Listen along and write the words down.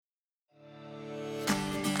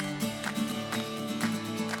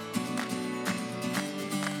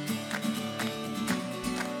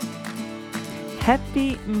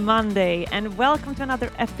Happy Monday and welcome to another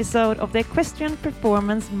episode of the Equestrian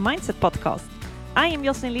Performance Mindset Podcast. I am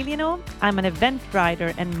Jocelyn Liljeno. I'm an event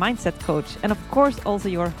rider and mindset coach and of course also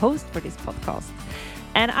your host for this podcast.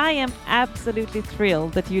 And I am absolutely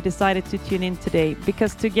thrilled that you decided to tune in today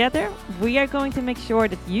because together we are going to make sure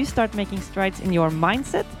that you start making strides in your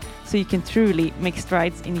mindset so you can truly make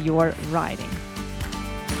strides in your riding.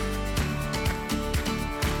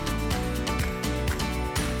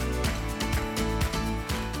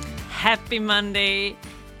 Happy Monday!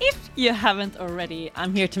 If you haven't already,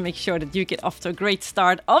 I'm here to make sure that you get off to a great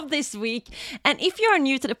start of this week. And if you are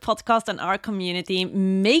new to the podcast and our community,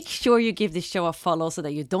 make sure you give this show a follow so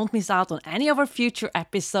that you don't miss out on any of our future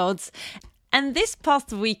episodes. And this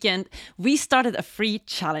past weekend, we started a free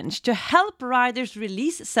challenge to help riders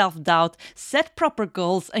release self-doubt, set proper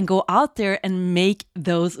goals, and go out there and make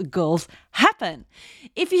those goals happen.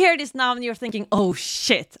 If you hear this now and you're thinking, oh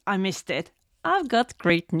shit, I missed it, I've got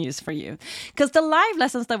great news for you. Because the live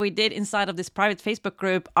lessons that we did inside of this private Facebook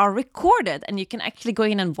group are recorded and you can actually go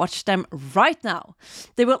in and watch them right now.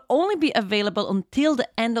 They will only be available until the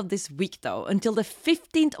end of this week though, until the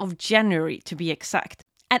 15th of January to be exact.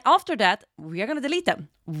 And after that, we are going to delete them.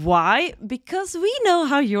 Why? Because we know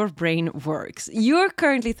how your brain works. You're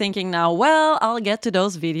currently thinking now, well, I'll get to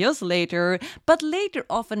those videos later, but later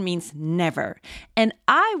often means never. And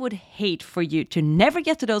I would hate for you to never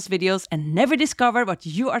get to those videos and never discover what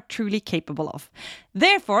you are truly capable of.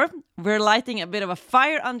 Therefore, we're lighting a bit of a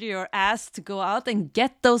fire under your ass to go out and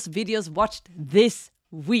get those videos watched this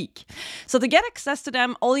week. So to get access to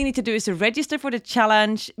them, all you need to do is to register for the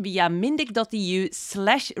challenge via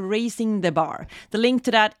mindeq.eu/raisingthebar. The link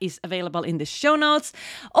to that is available in the show notes.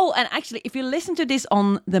 Oh, and actually, if you listen to this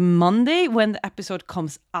on the Monday when the episode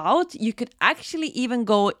comes out, you could actually even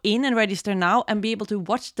go in and register now and be able to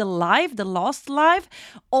watch the last live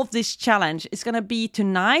of this challenge. It's going to be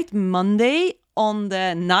tonight, Monday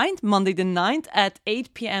the 9th at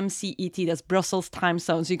 8 p.m. CET, that's Brussels time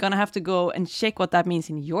zone. So you're going to have to go and check what that means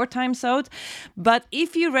in your time zone. But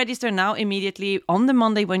if you register now immediately on the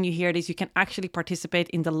Monday when you hear this, you can actually participate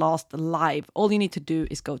in the last live. All you need to do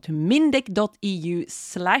is go to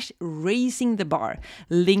mindeq.eu/raisingthebar.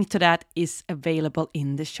 Link to that is available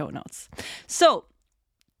in the show notes. So,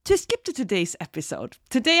 to skip to today's episode,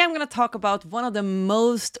 today I'm going to talk about one of the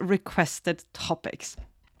most requested topics.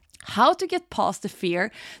 How to get past the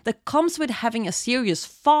fear that comes with having a serious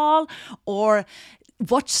fall or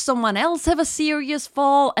watch someone else have a serious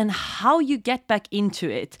fall and how you get back into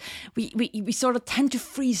it. We sort of tend to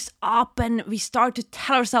freeze up and we start to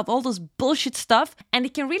tell ourselves all those bullshit stuff, and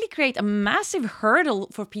it can really create a massive hurdle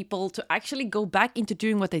for people to actually go back into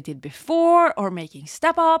doing what they did before or making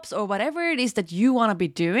step-ups or whatever it is that you want to be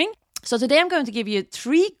doing. So today I'm going to give you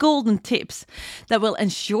 3 golden tips that will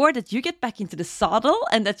ensure that you get back into the saddle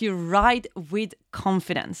and that you ride with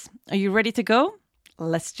confidence. Are you ready to go?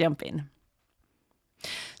 Let's jump in.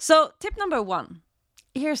 So tip number 1,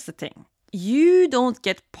 here's the thing. You don't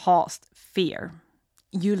get past fear.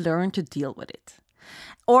 You learn to deal with it.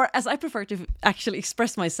 Or as I prefer to actually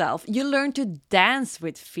express myself, you learn to dance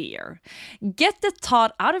with fear. Get the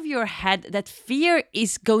thought out of your head that fear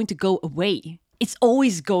is going to go away. It's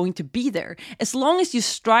always going to be there. As long as you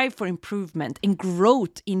strive for improvement and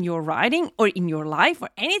growth in your riding or in your life or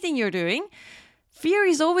anything you're doing, fear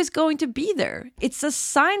is always going to be there. It's a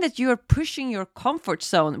sign that you are pushing your comfort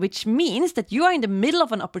zone, which means that you are in the middle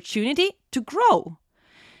of an opportunity to grow.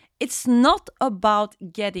 It's not about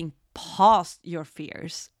getting past your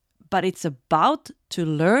fears, but it's about to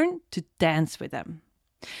learn to dance with them.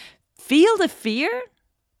 Feel the fear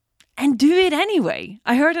and do it anyway.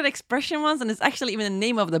 I heard that expression once, and it's actually even the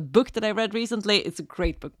name of the book that I read recently. It's a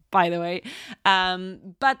great book, by the way.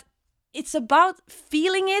 But it's about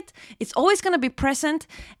feeling it. It's always going to be present,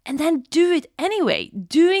 and then do it anyway.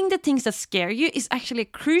 Doing the things that scare you is actually a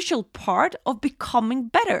crucial part of becoming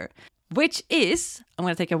better, which is, I'm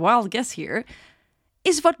going to take a wild guess here,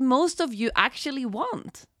 is what most of you actually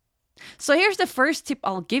want. So here's the first tip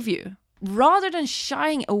I'll give you. Rather than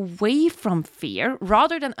shying away from fear,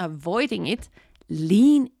 rather than avoiding it,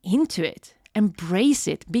 lean into it. Embrace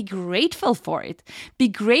it. Be grateful for it. Be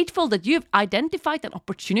grateful that you've identified an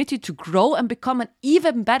opportunity to grow and become an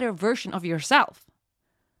even better version of yourself.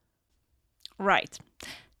 Right.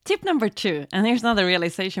 Tip number 2, and here's another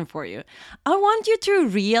realization for you. I want you to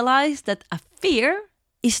realize that a fear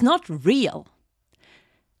is not real.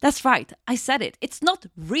 That's right, I said it. It's not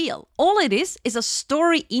real. All it is a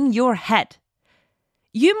story in your head.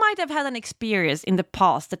 You might have had an experience in the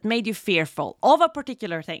past that made you fearful of a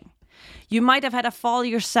particular thing. You might have had a fall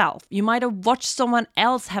yourself. You might have watched someone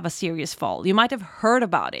else have a serious fall. You might have heard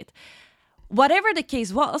about it. Whatever the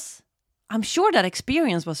case was, I'm sure that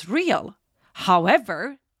experience was real.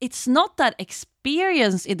 However, it's not that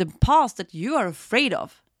experience in the past that you are afraid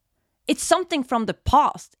of. It's something from the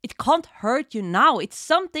past. It can't hurt you now. It's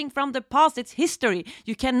something from the past. It's history.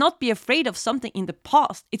 You cannot be afraid of something in the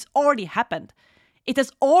past. It's already happened. It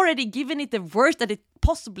has already given it the worst that it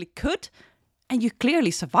possibly could. And you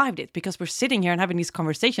clearly survived it because we're sitting here and having this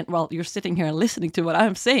conversation. Well, you're sitting here and listening to what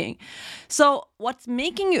I'm saying. So what's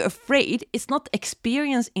making you afraid is not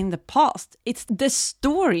experience in the past. It's the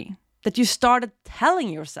story that you started telling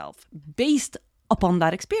yourself based upon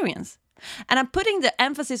that experience. And I'm putting the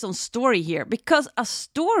emphasis on story here because a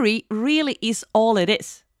story really is all it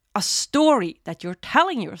is. A story that you're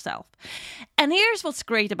telling yourself. And here's what's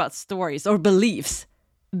great about stories or beliefs.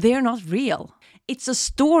 They're not real. It's a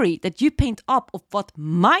story that you paint up of what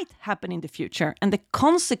might happen in the future and the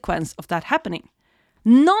consequence of that happening.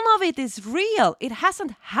 None of it is real. It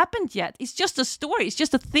hasn't happened yet. It's just a story. It's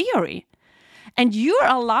just a theory. And you're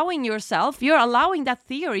allowing that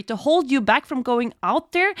theory to hold you back from going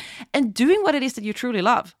out there and doing what it is that you truly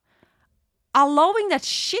love. Allowing that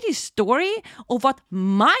shitty story of what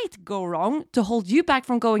might go wrong to hold you back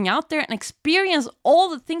from going out there and experience all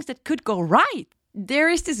the things that could go right. There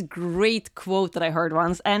is this great quote that I heard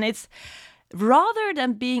once, and it's, rather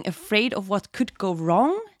than being afraid of what could go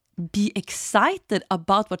wrong, be excited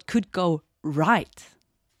about what could go right.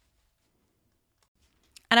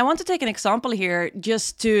 And I want to take an example here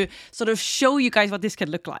just to sort of show you guys what this could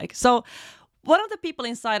look like. So one of the people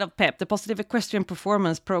inside of PEP, the Positive Equestrian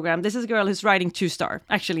Performance Program, this is a girl who's riding 2-star.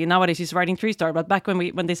 Actually, nowadays she's riding 3-star, but back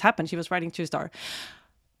when this happened, she was riding 2-star.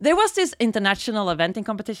 There was this international eventing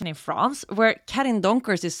competition in France where Karin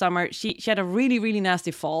Donkers this summer, she had a really, really nasty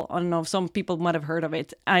fall. I don't know if some people might have heard of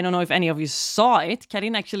it. I don't know if any of you saw it.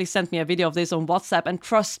 Karin actually sent me a video of this on WhatsApp, and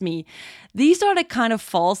trust me, these are the kind of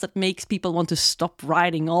falls that makes people want to stop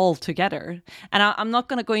riding altogether. And I'm not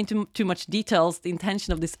going to go into too much details. The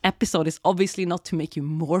intention of this episode is obviously not to make you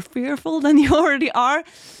more fearful than you already are.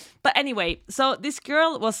 But anyway, so this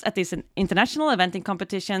girl was at this international eventing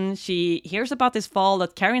competition. She hears about this fall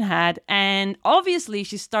that Karin had, and obviously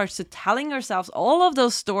she starts to telling herself all of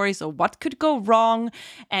those stories of what could go wrong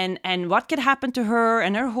and what could happen to her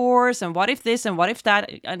and her horse and what if this and what if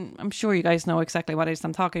that. And I'm sure you guys know exactly what it is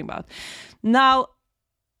I'm talking about. Now,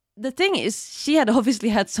 the thing is, she had obviously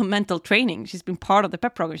had some mental training. She's been part of the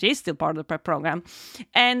PEP program. She is still part of the PEP program.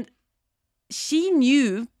 And she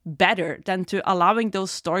knew better than to allowing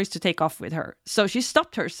those stories to take off with her. So she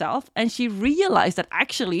stopped herself and she realized that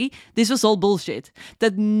actually this was all bullshit.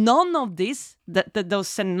 That none of this, that those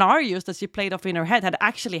scenarios that she played off in her head had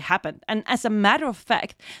actually happened. And as a matter of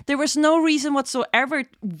fact, there was no reason whatsoever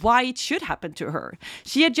why it should happen to her.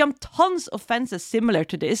 She had jumped tons of fences similar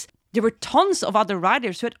to this. There were tons of other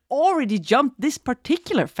riders who had already jumped this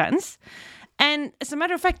particular fence. And as a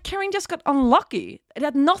matter of fact, Karin just got unlucky. It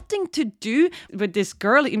had nothing to do with this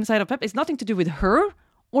girl inside of PEP. It's nothing to do with her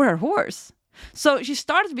or her horse. So she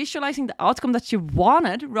started visualizing the outcome that she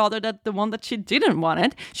wanted rather than the one that she didn't want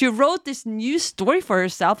it. She wrote this new story for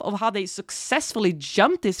herself of how they successfully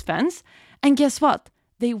jumped this fence. And guess what?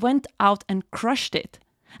 They went out and crushed it.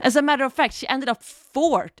 As a matter of fact, she ended up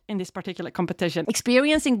fourth in this particular competition,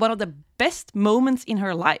 experiencing one of the best moments in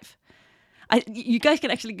her life. You guys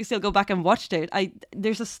can actually still go back and watch it.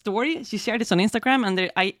 There's a story. She shared this on Instagram,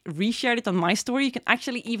 and I reshared it on my story. You can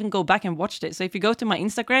actually even go back and watch this. So if you go to my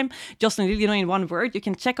Instagram, Jocelyn Liljenau in one word, you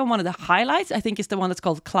can check on one of the highlights. I think it's the one that's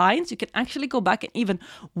called Clients. You can actually go back and even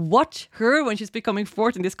watch her when she's becoming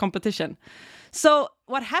fourth in this competition. So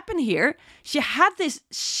what happened here, she had this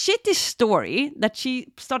shitty story that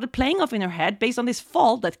she started playing off in her head based on this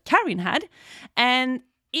fall that Karin had. And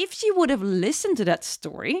if she would have listened to that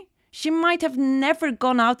story, she might have never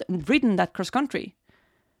gone out and ridden that cross country.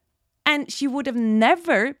 And she would have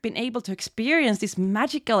never been able to experience this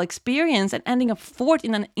magical experience and ending up fourth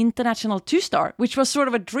in an international 2-star, which was sort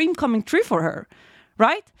of a dream coming true for her,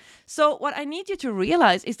 right? So what I need you to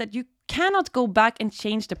realize is that you cannot go back and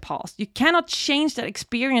change the past. You cannot change that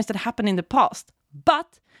experience that happened in the past,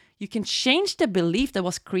 but you can change the belief that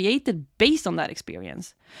was created based on that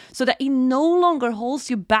experience so that it no longer holds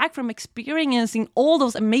you back from experiencing all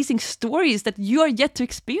those amazing stories that you are yet to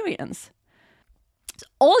experience. So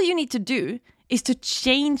all you need to do is to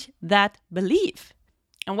change that belief.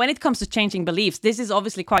 And when it comes to changing beliefs, this is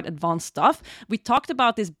obviously quite advanced stuff. We talked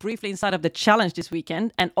about this briefly inside of the challenge this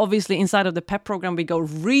weekend. And obviously inside of the PEP program, we go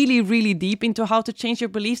really, really deep into how to change your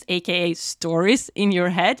beliefs, aka stories in your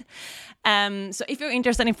head. So if you're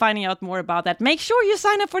interested in finding out more about that, make sure you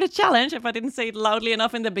sign up for the challenge, if I didn't say it loudly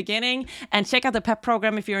enough in the beginning, and check out the PEP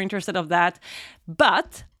program if you're interested of that.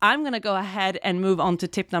 But I'm going to go ahead and move on to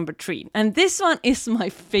tip number 3. And this one is my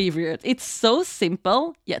favorite. It's so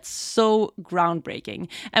simple, yet so groundbreaking.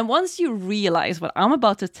 And once you realize what I'm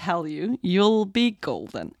about to tell you, you'll be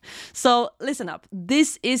golden. So listen up.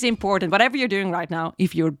 This is important. Whatever you're doing right now,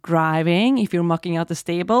 if you're driving, if you're mucking out the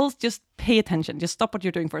stables, just pay attention. Just stop what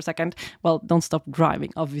you're doing for a second. Well, don't stop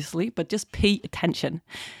driving, obviously, but just pay attention.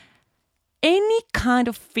 Any kind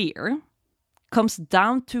of fear comes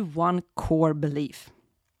down to one core belief.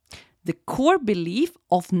 The core belief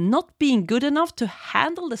of not being good enough to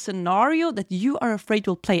handle the scenario that you are afraid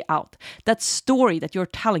will play out. That story that you're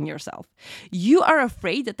telling yourself. You are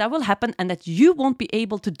afraid that will happen and that you won't be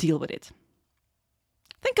able to deal with it.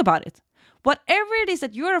 Think about it. Whatever it is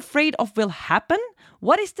that you're afraid of will happen,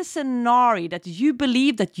 what is the scenario that you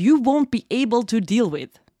believe that you won't be able to deal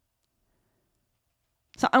with?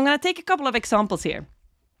 So I'm going to take a couple of examples here.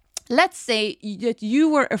 Let's say that you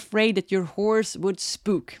were afraid that your horse would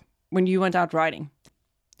spook when you went out riding.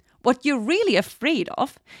 What you're really afraid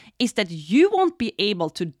of is that you won't be able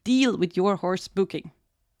to deal with your horse spooking.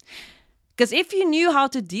 Because if you knew how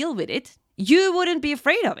to deal with it, you wouldn't be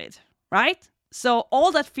afraid of it, right? So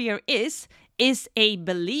all that fear is a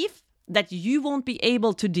belief that you won't be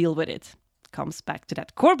able to deal with it. Comes back to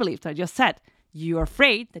that core belief that I just said. You're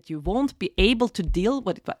afraid that you won't be able to deal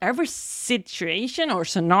with whatever situation or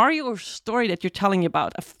scenario or story that you're telling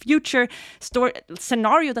about, a future story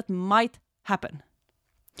scenario that might happen.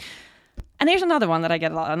 And here's another one that I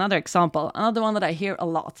get a lot, another example, another one that I hear a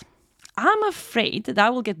lot. I'm afraid that I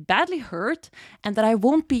will get badly hurt and that I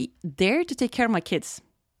won't be there to take care of my kids.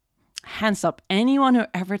 Hands up, anyone who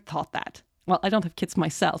ever thought that? Well, I don't have kids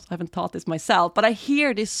myself, I haven't thought this myself, but I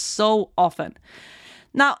hear this so often.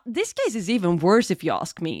 Now, this case is even worse if you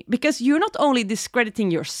ask me, because you're not only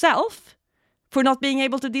discrediting yourself for not being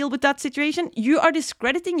able to deal with that situation, you are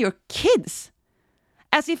discrediting your kids.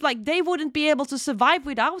 As if like they wouldn't be able to survive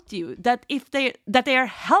without you, that they are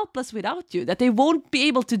helpless without you, that they won't be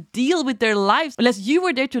able to deal with their lives unless you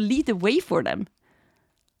were there to lead the way for them.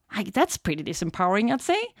 Like, that's pretty disempowering, I'd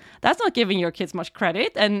say. That's not giving your kids much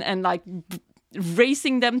credit and like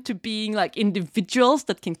raising them to being like individuals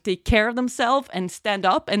that can take care of themselves and stand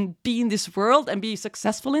up and be in this world and be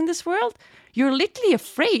successful in this world. You're literally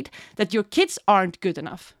afraid that your kids aren't good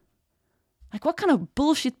enough. Like, what kind of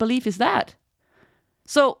bullshit belief is that?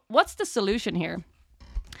 So what's the solution here?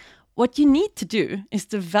 What you need to do is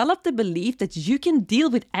develop the belief that you can deal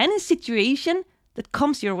with any situation that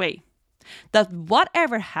comes your way. That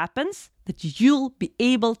whatever happens, that you'll be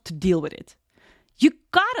able to deal with it. You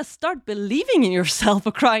gotta start believing in yourself,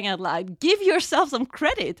 for crying out loud. Give yourself some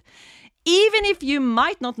credit. Even if you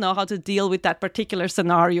might not know how to deal with that particular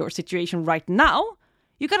scenario or situation right now,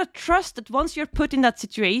 you gotta trust that once you're put in that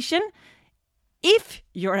situation, if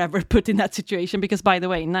you're ever put in that situation, because by the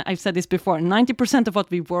way, I've said this before, 90% of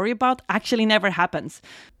what we worry about actually never happens.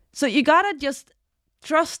 So you gotta just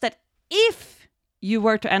trust that if you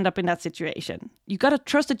were to end up in that situation, you gotta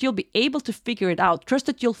trust that you'll be able to figure it out. Trust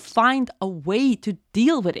that you'll find a way to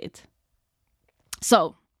deal with it.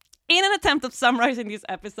 So, in an attempt of summarizing this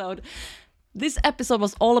episode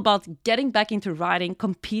was all about getting back into riding,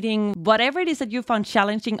 competing, whatever it is that you found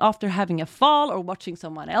challenging after having a fall or watching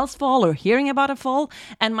someone else fall or hearing about a fall.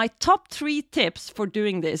 And my top 3 tips for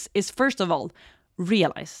doing this is, first of all,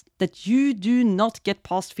 realize that you do not get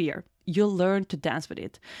past fear. You'll learn to dance with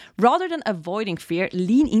it. Rather than avoiding fear,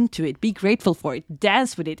 lean into it. Be grateful for it.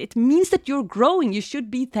 Dance with it. It means that you're growing. You should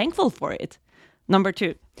be thankful for it. Number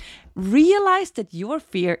 2, realize that your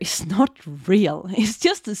fear is not real. It's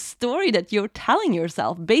just a story that you're telling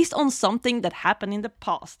yourself based on something that happened in the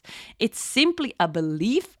past. It's simply a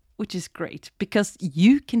belief, which is great because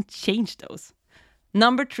you can change those.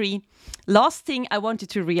 Number 3, last thing I want you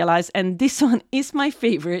to realize, and this one is my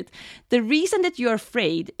favorite, the reason that you're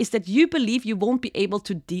afraid is that you believe you won't be able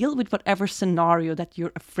to deal with whatever scenario that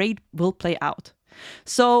you're afraid will play out.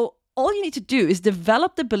 So all you need to do is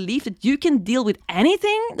develop the belief that you can deal with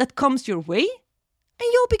anything that comes your way, and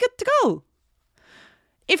you'll be good to go.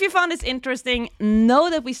 If you found this interesting, know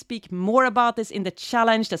that we speak more about this in the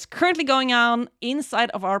challenge that's currently going on inside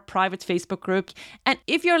of our private Facebook group. And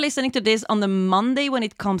if you're listening to this on the Monday when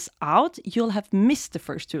it comes out, you'll have missed the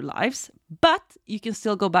first 2 lives, but you can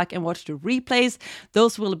still go back and watch the replays.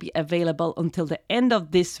 Those will be available until the end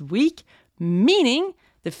of this week, meaning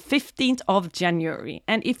the 15th of January.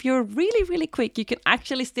 And if you're really, really quick, you can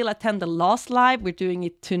actually still attend the last live. We're doing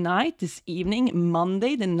it tonight, this evening,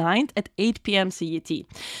 Monday the 9th at 8 p.m. CET.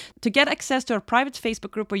 To get access to our private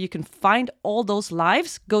Facebook group where you can find all those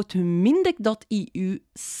lives, go to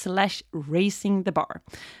mindeq.eu/raisingthebar.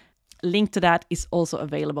 Link to that is also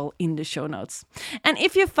available in the show notes. And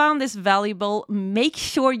if you found this valuable, make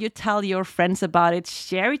sure you tell your friends about it,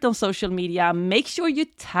 share it on social media, make sure you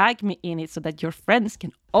tag me in it so that your friends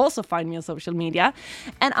can also find me on social media.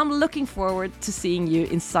 And I'm looking forward to seeing you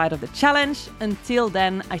inside of the challenge. Until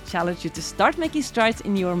then, I challenge you to start making strides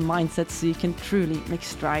in your mindset so you can truly make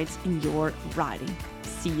strides in your writing.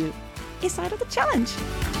 See you inside of the challenge.